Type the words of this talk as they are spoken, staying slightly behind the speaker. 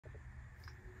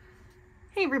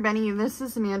Hey everybody, this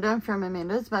is Amanda from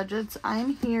Amanda's Budgets.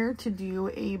 I'm here to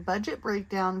do a budget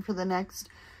breakdown for the next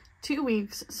 2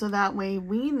 weeks so that way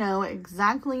we know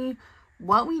exactly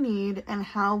what we need and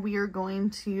how we are going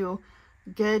to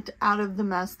get out of the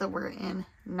mess that we're in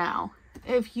now.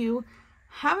 If you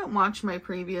haven't watched my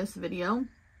previous video,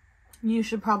 you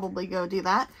should probably go do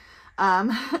that.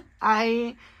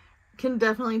 I can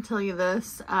definitely tell you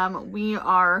this. We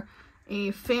are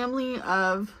a family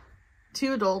of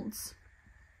 2 adults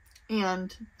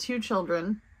and 2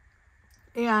 children,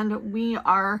 and we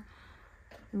are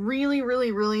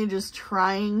really just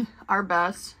trying our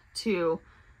best to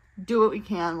do what we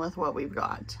can with what we've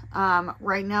got.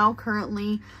 Right now,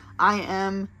 currently, I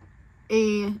am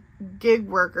a gig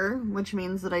worker, which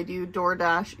means that I do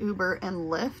DoorDash, Uber,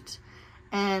 and Lyft.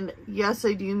 And yes,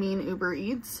 I do mean Uber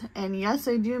Eats, and yes,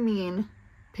 I do mean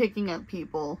picking up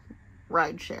people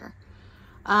rideshare.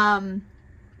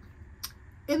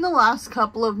 In the last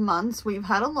couple of months, we've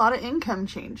had a lot of income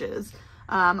changes.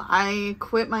 I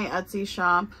quit my Etsy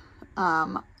shop.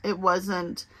 It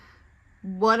wasn't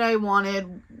what I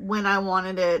wanted, when I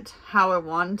wanted it, how I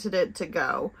wanted it to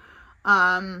go.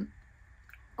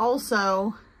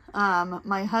 Also,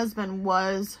 my husband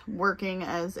was working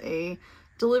as a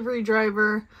delivery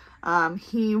driver.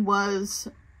 He was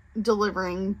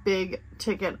delivering big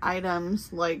ticket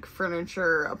items like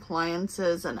furniture,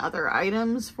 appliances, and other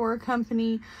items for a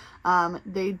company.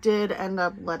 They did end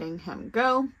up letting him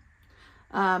go.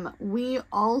 We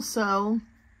also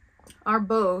are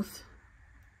both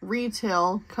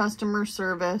retail, customer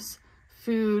service,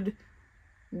 food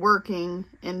working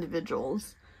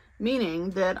individuals, meaning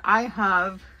that I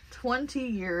have 20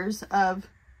 years of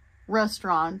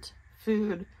restaurant,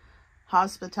 food,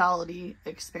 hospitality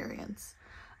experience.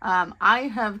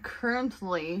 I have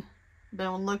currently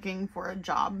been looking for a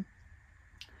job.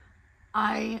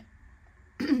 I'm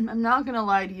not gonna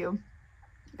lie to you,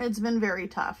 it's been very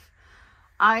tough.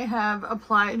 I have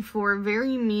applied for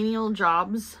very menial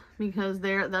jobs because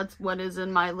that's what is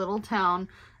in my little town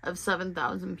of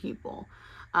 7,000 people.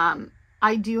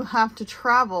 I do have to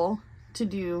travel to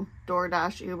do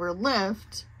DoorDash, Uber,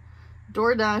 Lyft.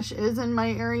 DoorDash is in my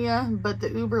area, but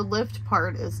the Uber Lyft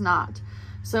part is not.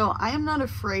 So I am not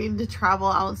afraid to travel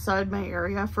outside my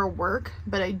area for work,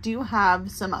 but I do have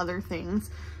some other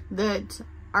things that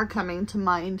are coming to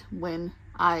mind when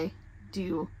I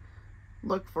do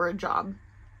look for a job.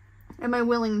 Am I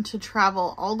willing to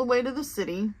travel all the way to the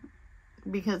city,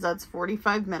 because that's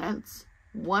 45 minutes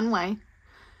one way?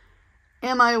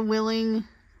 Am I willing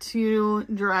to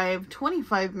drive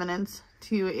 25 minutes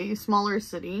to a smaller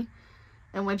city,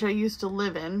 in which I used to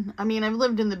live in? I mean, I've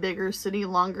lived in the bigger city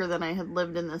longer than I had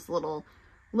lived in this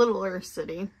littler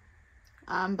city.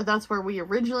 But that's where we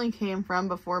originally came from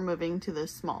before moving to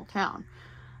this small town.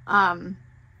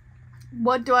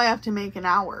 What do I have to make an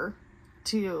hour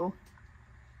to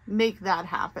make that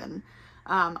happen?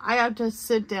 I have to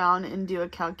sit down and do a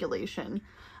calculation.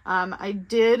 I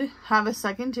did have a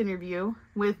second interview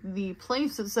with the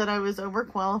place that said I was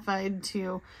overqualified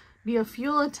to be a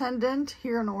fuel attendant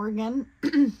here in Oregon.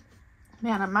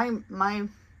 Man, I'm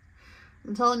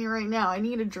telling you right now, I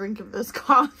need a drink of this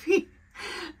coffee.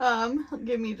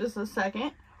 Give me just a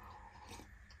second.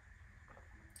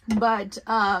 But,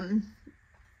 I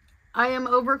am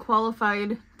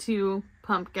overqualified to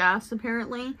pump gas,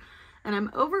 apparently, and I'm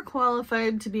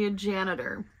overqualified to be a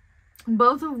janitor,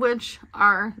 both of which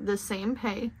are the same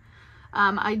pay.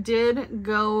 I did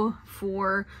go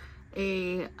for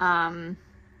a,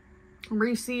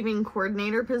 receiving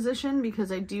coordinator position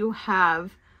because I do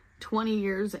have 20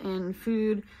 years in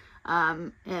food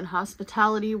and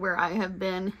hospitality, where I have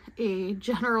been a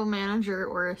general manager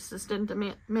or assistant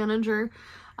manager.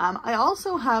 I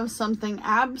also have something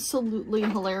absolutely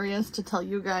hilarious to tell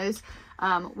you guys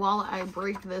while I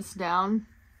break this down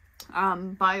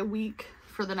by week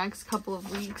for the next couple of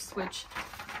weeks, which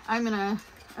I'm gonna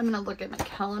look at my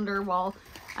calendar while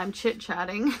I'm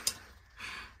chit-chatting.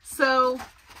 So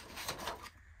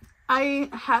I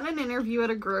had an interview at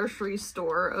a grocery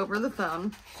store over the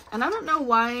phone, and I don't know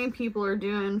why people are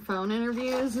doing phone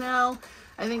interviews now.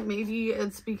 I think maybe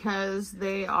it's because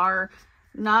they are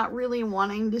not really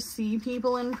wanting to see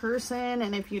people in person,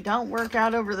 and if you don't work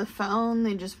out over the phone,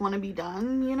 they just want to be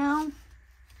done, you know?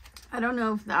 I don't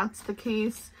know if that's the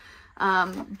case,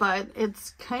 but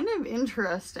it's kind of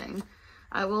interesting.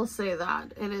 I will say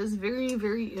that. It is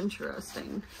very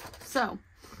interesting. So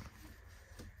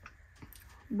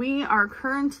we are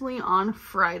currently on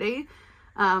Friday,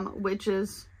 which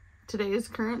is today's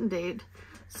current date.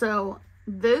 So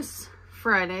this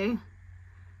Friday,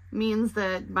 means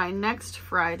that by next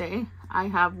Friday, I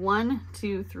have 1,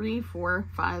 2, 3, 4,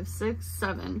 5, 6,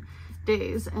 7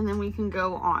 days, and then we can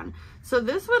go on. So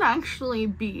this would actually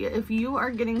be, if you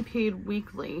are getting paid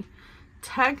weekly,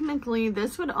 technically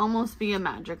this would almost be a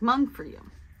magic month for you.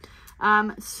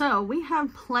 So we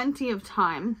have plenty of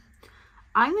time.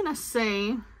 I'm gonna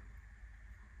say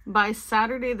by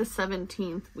Saturday the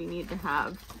 17th, we need to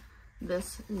have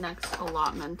this next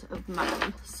allotment of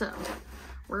money. So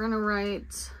we're gonna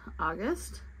write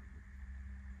August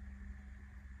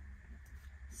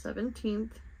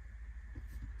 17th,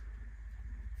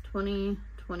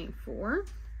 2024.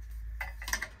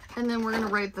 And then we're gonna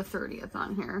write the 30th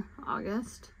on here,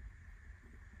 August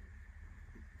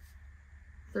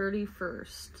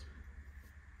 31st.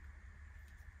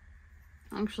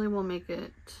 Actually, we'll make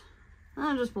it,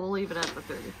 we'll leave it at the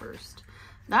 31st.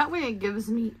 That way it gives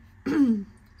me,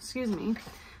 excuse me,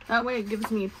 that way it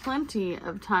gives me plenty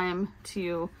of time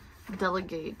to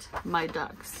delegate my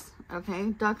ducks,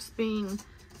 okay? Ducks being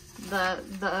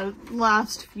the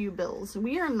last few bills.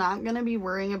 We are not going to be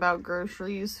worrying about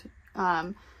groceries.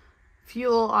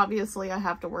 Fuel, obviously, I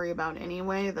have to worry about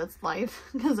anyway. That's life,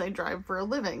 because I drive for a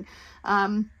living.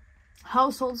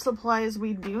 Household supplies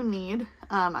we do need.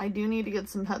 I do need to get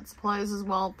some pet supplies as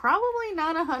well. Probably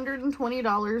not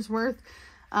 $120 worth,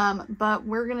 but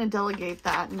we're going to delegate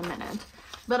that in a minute.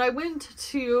 But I went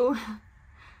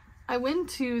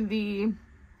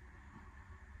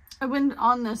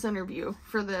on this interview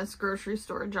for this grocery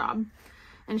store job,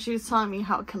 and she was telling me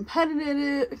how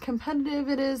competitive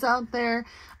it is out there,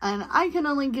 and I can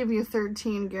only give you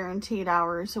 13 guaranteed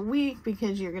hours a week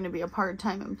because you're going to be a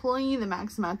part-time employee. The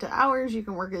max amount of hours you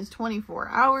can work is 24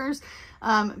 hours.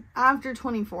 After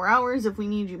 24 hours, if we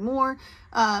need you more,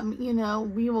 you know,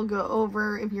 we will go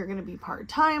over if you're going to be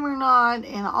part-time or not,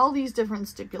 and all these different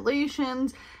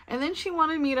stipulations. And then she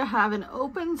wanted me to have an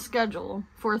open schedule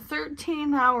for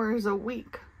 13 hours a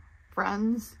week,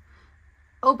 friends.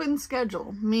 Open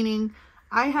schedule, meaning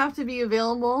I have to be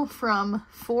available from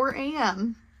 4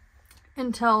 a.m.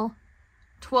 until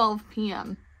 12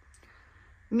 p.m.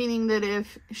 Meaning that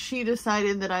if she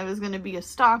decided that I was going to be a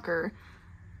stalker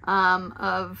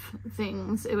of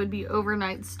things, it would be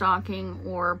overnight stalking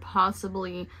or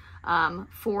possibly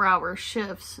 4-hour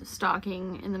shifts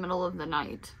stalking in the middle of the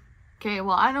night. Okay,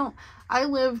 well, I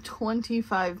live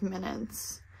 25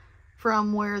 minutes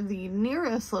from where the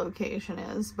nearest location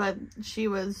is, but she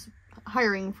was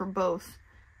hiring for both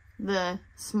the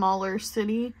smaller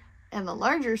city and the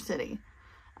larger city.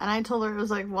 And I told her, it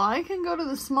was like, well, I can go to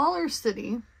the smaller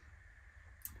city,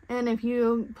 and if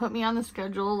you put me on the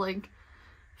schedule like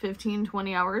 15,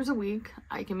 20 hours a week,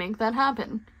 I can make that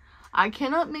happen. I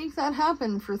cannot make that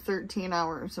happen for 13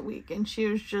 hours a week. And she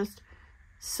was just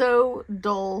so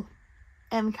dull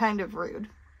and kind of rude.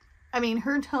 I mean,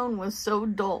 her tone was so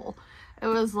dull. It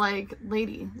was like,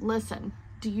 lady, listen,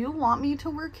 do you want me to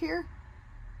work here?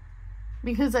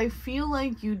 Because I feel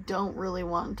like you don't really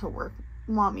want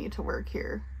me to work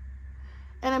here.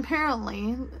 And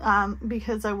apparently,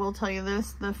 because I will tell you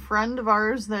this, the friend of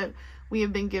ours that we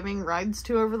have been giving rides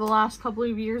to over the last couple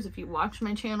of years, if you watch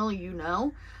my channel, you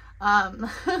know,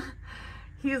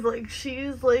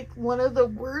 she's like one of the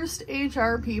worst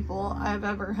HR people I've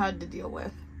ever had to deal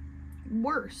with.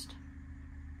 Worst.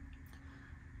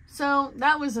 So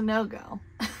that was a no-go.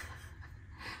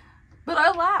 But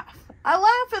I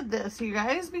laugh at this, you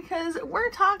guys, because we're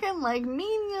talking like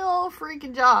menial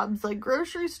freaking jobs, like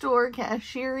grocery store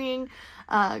cashiering,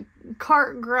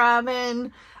 cart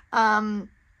grabbing.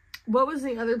 What was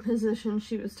the other position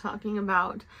she was talking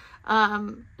about?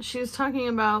 She was talking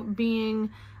about being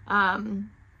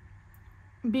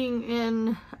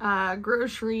in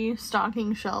grocery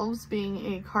stocking shelves,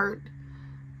 being a cart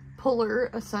puller,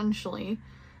 essentially.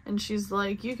 And she's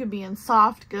like, you could be in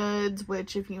soft goods,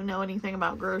 which if you know anything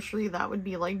about grocery, that would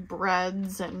be like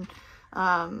breads. And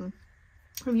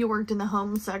if you worked in the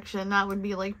home section, that would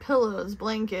be like pillows,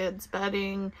 blankets,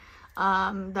 bedding.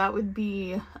 That would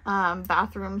be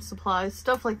bathroom supplies,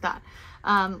 stuff like that.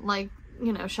 Like,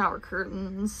 you know, shower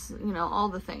curtains, you know, all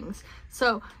the things.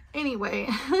 So anyway,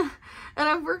 and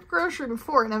I've worked grocery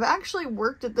before, and I've actually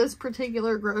worked at this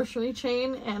particular grocery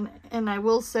chain, and I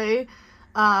will say,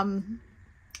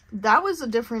 that was a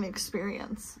different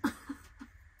experience.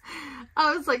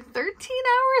 I was like, 13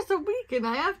 hours a week, and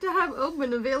I have to have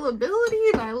open availability,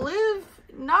 and I live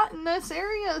not in this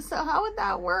area, so how would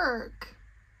that work?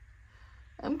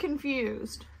 I'm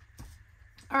confused.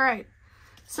 All right,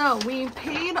 so we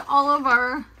paid all of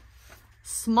our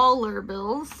smaller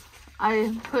bills.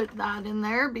 I put that in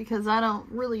there because I don't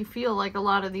really feel like a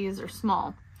lot of these are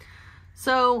small.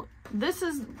 So this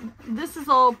is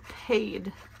all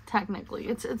paid technically.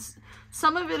 It's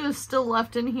some of it is still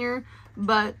left in here,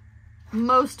 but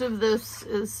most of this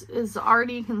is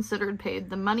already considered paid.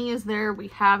 The money is there. We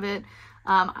have it.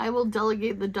 I will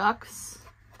delegate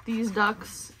these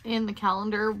ducks in the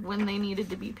calendar when they needed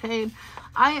to be paid.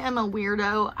 I am a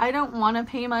weirdo. I don't want to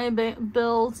pay my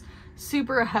bills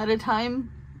super ahead of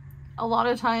time a lot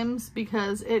of times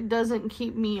because it doesn't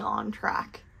keep me on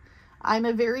track. I'm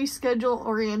a very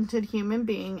schedule-oriented human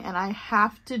being, and I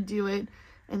have to do it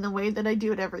in the way that I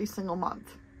do it every single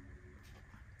month.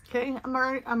 Okay,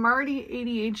 I'm already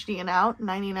ADHD and out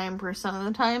 99% of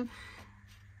the time,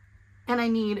 and I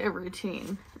need a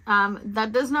routine.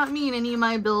 That does not mean any of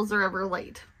my bills are ever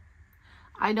late.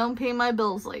 I don't pay my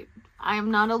bills late. I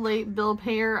am not a late bill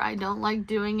payer. I don't like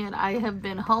doing it. I have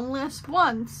been homeless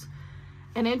once,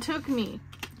 and it took me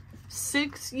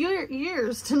 6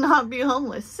 years to not be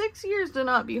homeless. 6 years to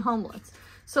not be homeless.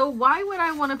 So why would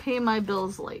I want to pay my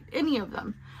bills late? Any of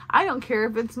them. I don't care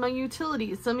if it's my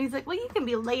utilities. Somebody's like, well, you can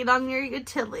be late on your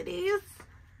utilities.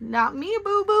 Not me,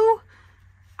 boo-boo.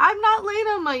 I'm not late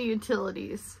on my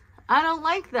utilities. I don't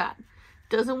like that.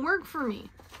 Doesn't work for me.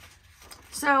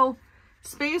 So,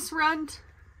 space rent,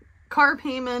 car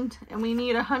payment, and we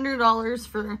need $100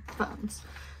 for phones.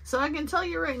 So I can tell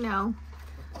you right now,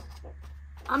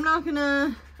 I'm not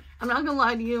gonna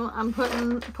lie to you. I'm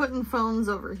putting phones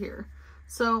over here.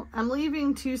 So I'm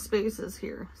leaving 2 spaces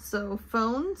here. So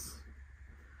phones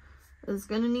is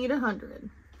gonna need 100.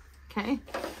 Okay,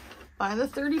 by the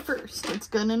 31st, it's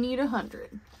gonna need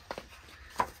 100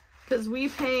 because we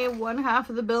pay one half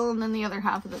of the bill and then the other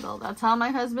half of the bill. That's how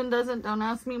my husband does it. Don't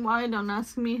ask me why. Don't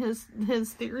ask me his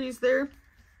theories there.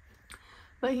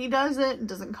 But he does it. It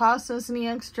doesn't cost us any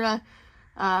extra.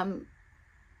 That's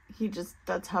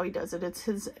how he does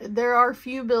it. There are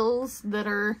few bills that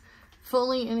are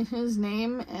fully in his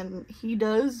name, and he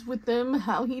does with them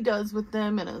how he does with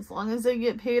them, and as long as they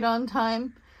get paid on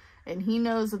time, and he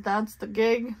knows that that's the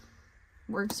gig,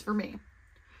 works for me.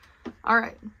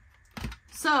 Alright,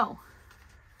 so,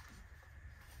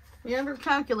 we have our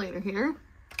calculator here.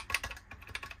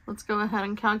 Let's go ahead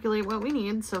and calculate what we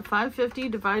need. So 550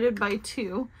 divided by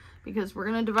 2, because we're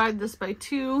going to divide this by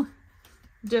 2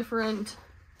 different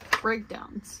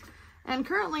breakdowns. And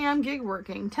currently I'm gig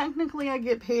working. Technically I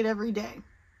get paid every day.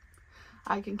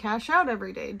 I can cash out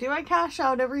every day. Do I cash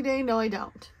out every day? No, I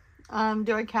don't.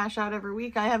 Do I cash out every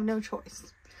week? I have no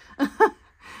choice.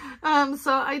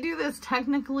 So I do this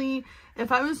technically,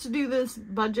 if I was to do this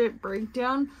budget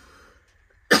breakdown,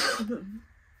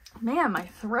 man, my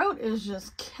throat is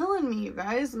just killing me, you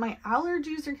guys. My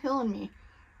allergies are killing me.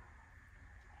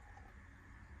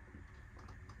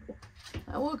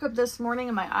 I woke up this morning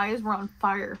and my eyes were on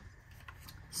fire.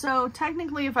 So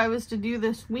technically, if I was to do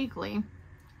this weekly,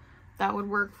 that would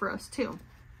work for us too.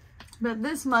 But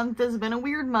this month has been a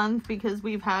weird month because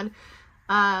we've had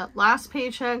last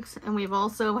paychecks, and we've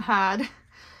also had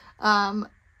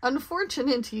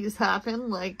unfortunities happen,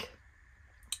 like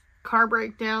car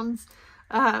breakdowns,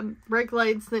 brake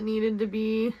lights that needed to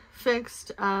be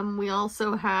fixed. We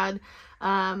also had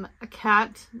a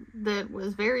cat that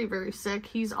was very, very sick.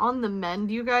 He's on the mend,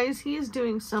 you guys. He is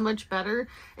doing so much better,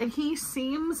 and he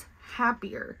seems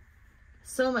happier.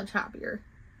 So much happier.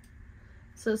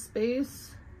 So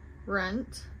space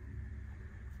rent,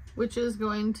 which is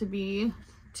going to be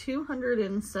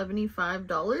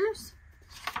 $275.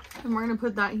 And we're going to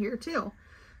put that here too.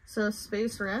 So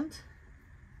space rent,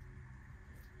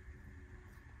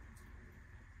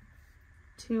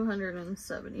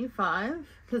 $275,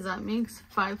 because that makes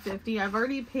 $550. I've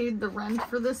already paid the rent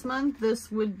for this month.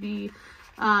 This would be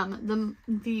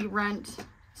the rent,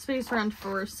 space rent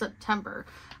for September.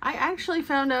 I actually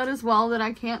found out as well that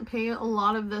I can't pay a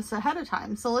lot of this ahead of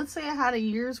time. So let's say I had a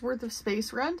year's worth of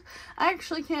space rent. I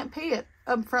actually can't pay it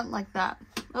up front like that.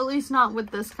 At least not with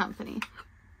this company.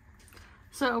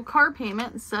 So car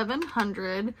payment,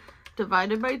 $700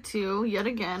 divided by 2, yet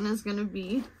again, is going to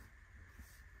be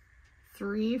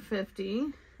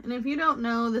 $350. And if you don't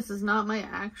know, this is not my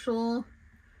actual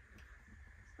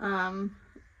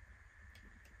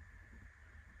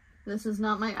this is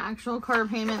not my actual car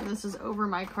payment. This is over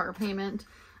my car payment.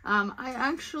 I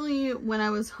actually, when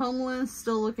I was homeless,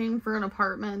 still looking for an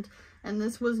apartment, and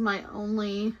this was my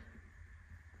only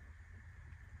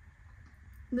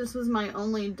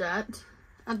debt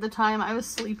at the time. I was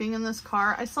sleeping in this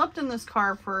car. I slept in this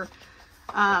car for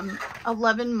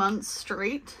 11 months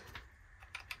straight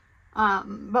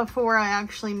before I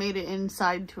actually made it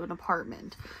inside to an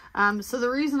apartment. So the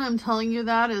reason I'm telling you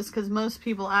that is because most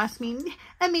people ask me,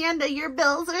 Amanda, your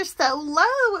bills are so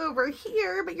low over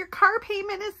here, but your car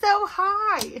payment is so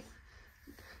high.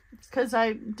 It's because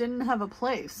I didn't have a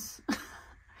place.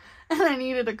 and I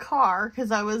needed a car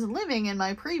because I was living in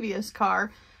my previous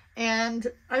car, and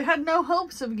I had no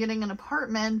hopes of getting an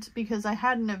apartment because I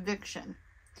had an eviction.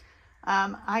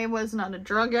 I was not a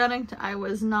drug addict. I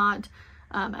was not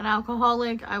an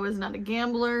alcoholic. I was not a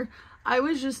gambler. I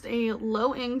was just a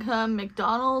low-income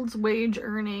McDonald's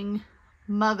wage-earning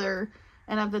mother,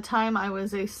 and at the time I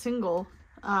was a single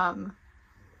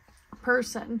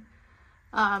person.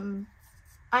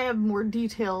 I have more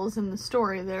details in the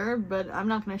story there, but I'm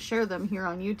not going to share them here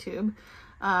on YouTube.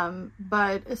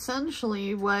 But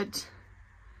essentially what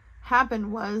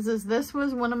happened was, this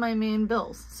was one of my main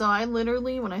bills. So I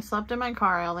literally, when I slept in my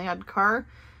car, I only had car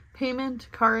payment,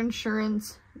 car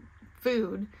insurance,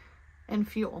 food, and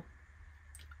fuel.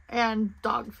 And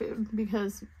dog food,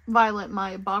 because Violet,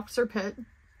 my boxer pit,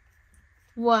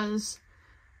 was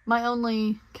my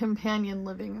only companion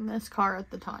living in this car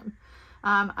at the time.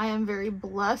 I am very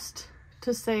blessed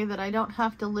to say that I don't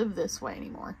have to live this way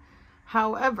anymore.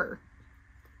 However,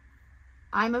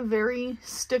 I'm a very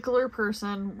stickler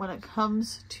person when it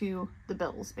comes to the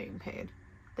bills being paid.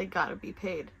 They gotta be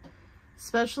paid.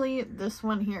 Especially this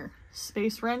one here.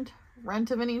 Space rent,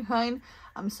 rent of any kind.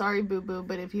 I'm sorry, boo-boo,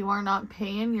 but if you are not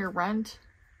paying your rent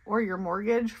or your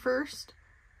mortgage first,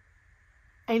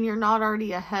 and you're not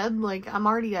already ahead, like I'm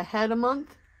already ahead a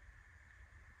month,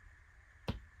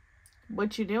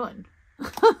 what you doing?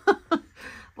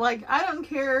 Like, I don't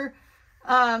care.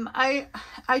 I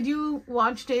do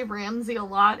watch Dave Ramsey a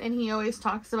lot, and he always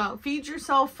talks about feed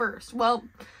yourself first. Well,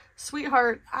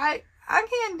 sweetheart, I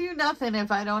can't do nothing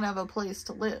if I don't have a place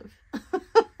to live.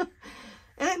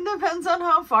 And it depends on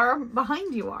how far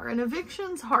behind you are. And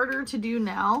eviction's harder to do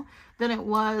now than it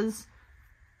was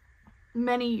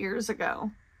many years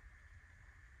ago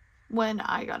when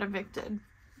I got evicted.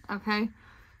 Okay?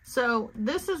 So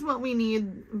this is what we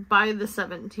need by the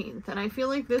 17th. And I feel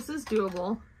like this is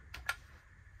doable.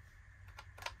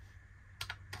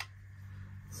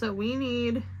 So we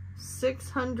need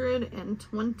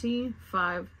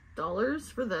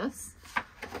 $625 for this.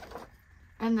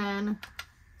 And then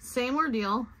same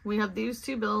ordeal. We have these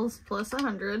two bills plus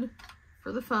 100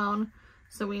 for the phone.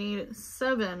 So we need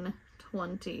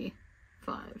 $725.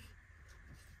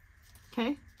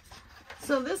 Okay.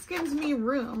 So this gives me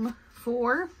room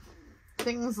for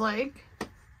things like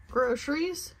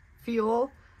groceries,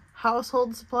 fuel,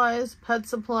 household supplies, pet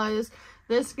supplies.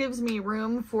 This gives me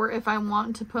room for if I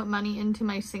want to put money into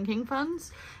my sinking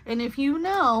funds. And if you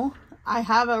know, I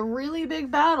have a really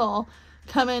big battle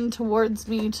coming towards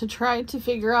me to try to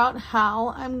figure out how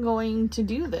I'm going to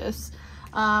do this.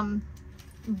 But,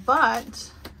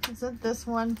 is it this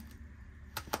one?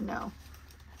 No.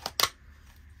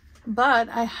 But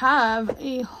I have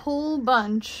a whole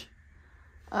bunch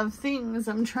of things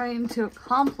I'm trying to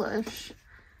accomplish.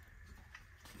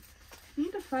 I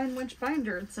need to find which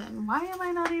binder it's in. Why am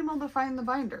I not able to find the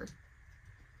binder?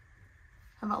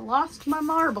 Have I lost my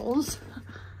marbles?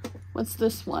 What's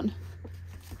this one?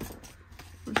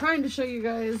 I'm trying to show you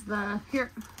guys the,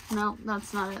 here, no,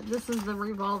 that's not it. This is the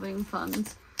revolving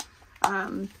funds.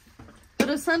 But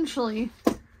essentially,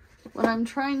 what I'm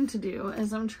trying to do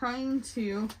is I'm trying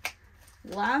to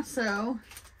lasso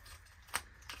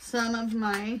some of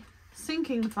my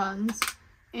sinking funds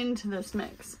into this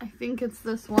mix. I think it's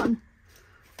this one.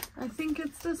 I think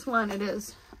it's this one. It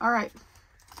is. All right.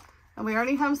 And we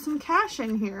already have some cash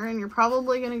in here, and you're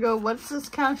probably going to go, what's this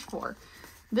cash for?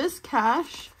 This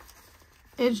cash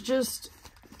is just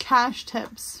cash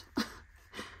tips.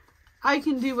 I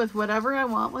can do with whatever I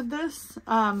want with this.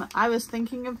 I was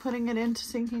thinking of putting it into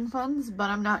sinking funds, but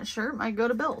I'm not sure. It might go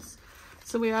to bills.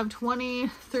 So we have 20,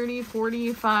 30,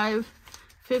 45,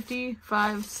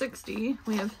 55, 60.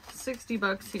 We have 60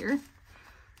 bucks here.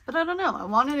 But I don't know. I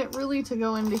wanted it really to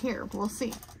go into here. We'll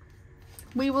see.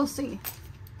 We will see.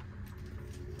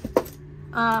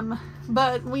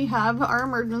 But we have our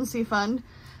emergency fund.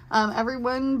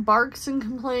 Everyone barks and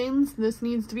complains. This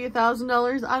needs to be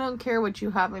 $1,000. I don't care what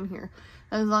you have in here.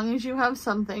 As long as you have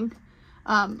something.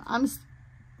 I'm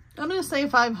going to say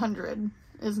 500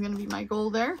 is going to be my goal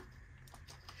there.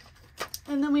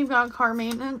 And then we've got car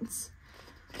maintenance.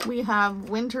 We have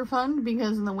winter fund,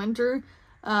 because in the winter,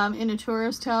 in a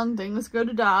tourist town, things go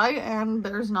to die, and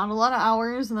there's not a lot of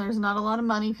hours, and there's not a lot of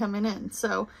money coming in.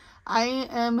 So I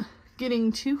am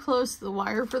getting too close to the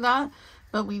wire for that,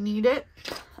 but we need it.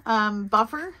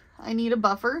 Buffer. I need a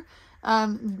buffer.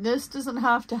 This doesn't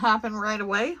have to happen right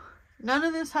away. None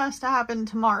of this has to happen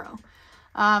tomorrow.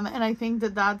 And I think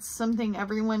that that's something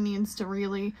everyone needs to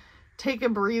really take a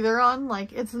breather on.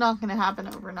 Like, it's not going to happen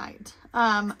overnight.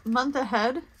 Month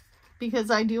ahead,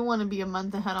 because I do want to be a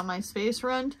month ahead on my space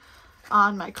rent.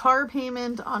 on my car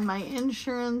payment, on my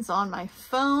insurance, on my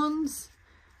phone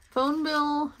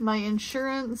bill, my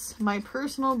insurance, my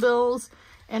personal bills,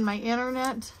 and my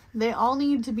internet. They all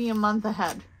need to be a month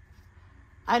ahead.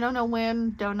 I don't know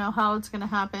when, don't know how it's going to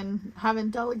happen.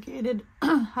 Haven't delegated.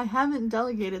 I haven't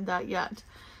delegated that yet.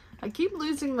 I keep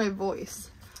losing my voice.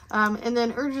 And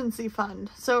then urgency fund.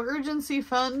 So urgency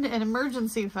fund and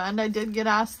emergency fund, I did get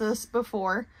asked this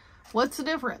before. What's the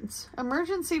difference?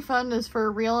 Emergency fund is for a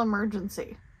real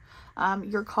emergency.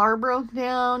 Your car broke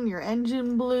down, your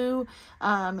engine blew,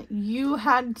 you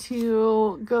had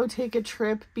to go take a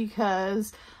trip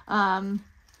because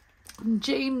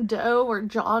Jane Doe or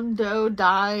John Doe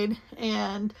died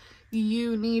and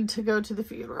you need to go to the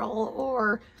funeral.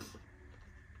 Or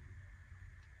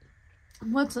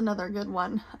what's another good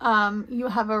one? You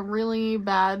have a really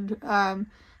bad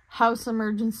house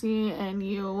emergency and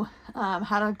you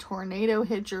had a tornado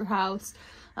hit your house.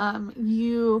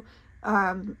 You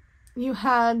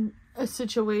had a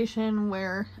situation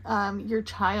where your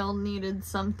child needed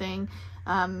something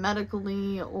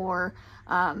medically, or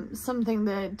something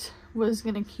that was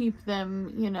going to keep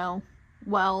them, you know,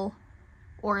 well,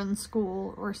 or in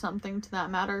school or something to that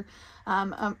matter.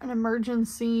 An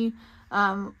emergency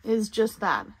is just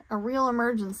that, a real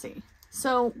emergency.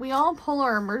 So we all pull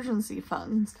our emergency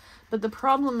funds, but the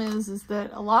problem is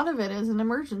that a lot of it is an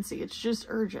emergency. It's just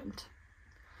urgent.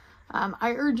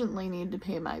 I urgently need to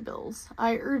pay my bills.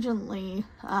 I urgently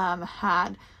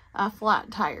had a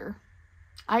flat tire.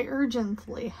 I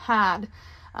urgently had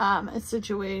a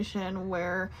situation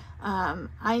where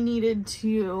I needed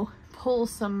to pull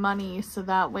some money so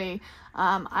that way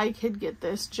I could get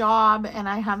this job and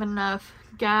I have enough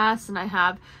gas and I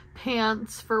have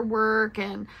pants for work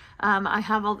and I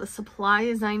have all the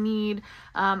supplies I need.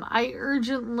 I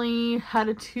urgently had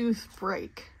a tooth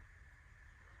break.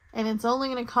 And it's only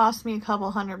going to cost me a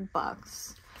couple $100.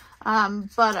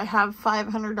 But I have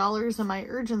 $500 in my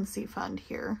urgency fund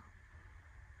here.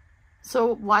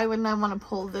 So why wouldn't I want to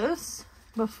pull this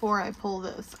before I pull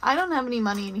this? I don't have any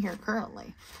money in here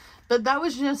currently. But that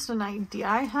was just an idea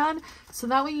I had. So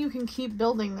that way you can keep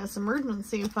building this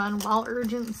emergency fund while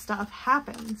urgent stuff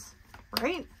happens.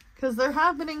 Right? Because they're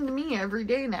happening to me every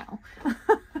day now.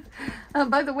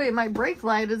 By the way, my brake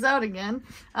light is out again.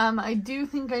 I do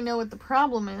think I know what the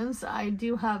problem is. I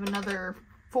do have another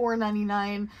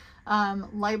 $4.99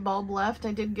 light bulb left.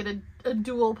 I did get a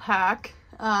dual pack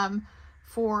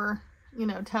for, you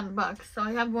know, $10. So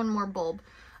I have one more bulb.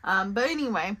 But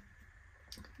anyway,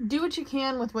 do what you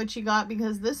can with what you got,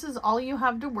 because this is all you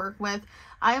have to work with.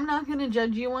 I am not going to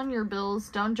judge you on your bills.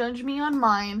 Don't judge me on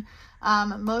mine.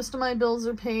 Most of my bills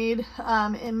are paid,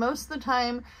 and most of the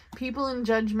time people in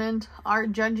judgment are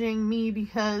judging me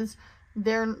because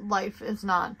their life is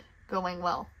not going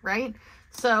well, right?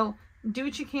 So do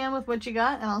what you can with what you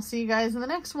got, and I'll see you guys in the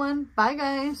next one. Bye,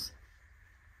 guys.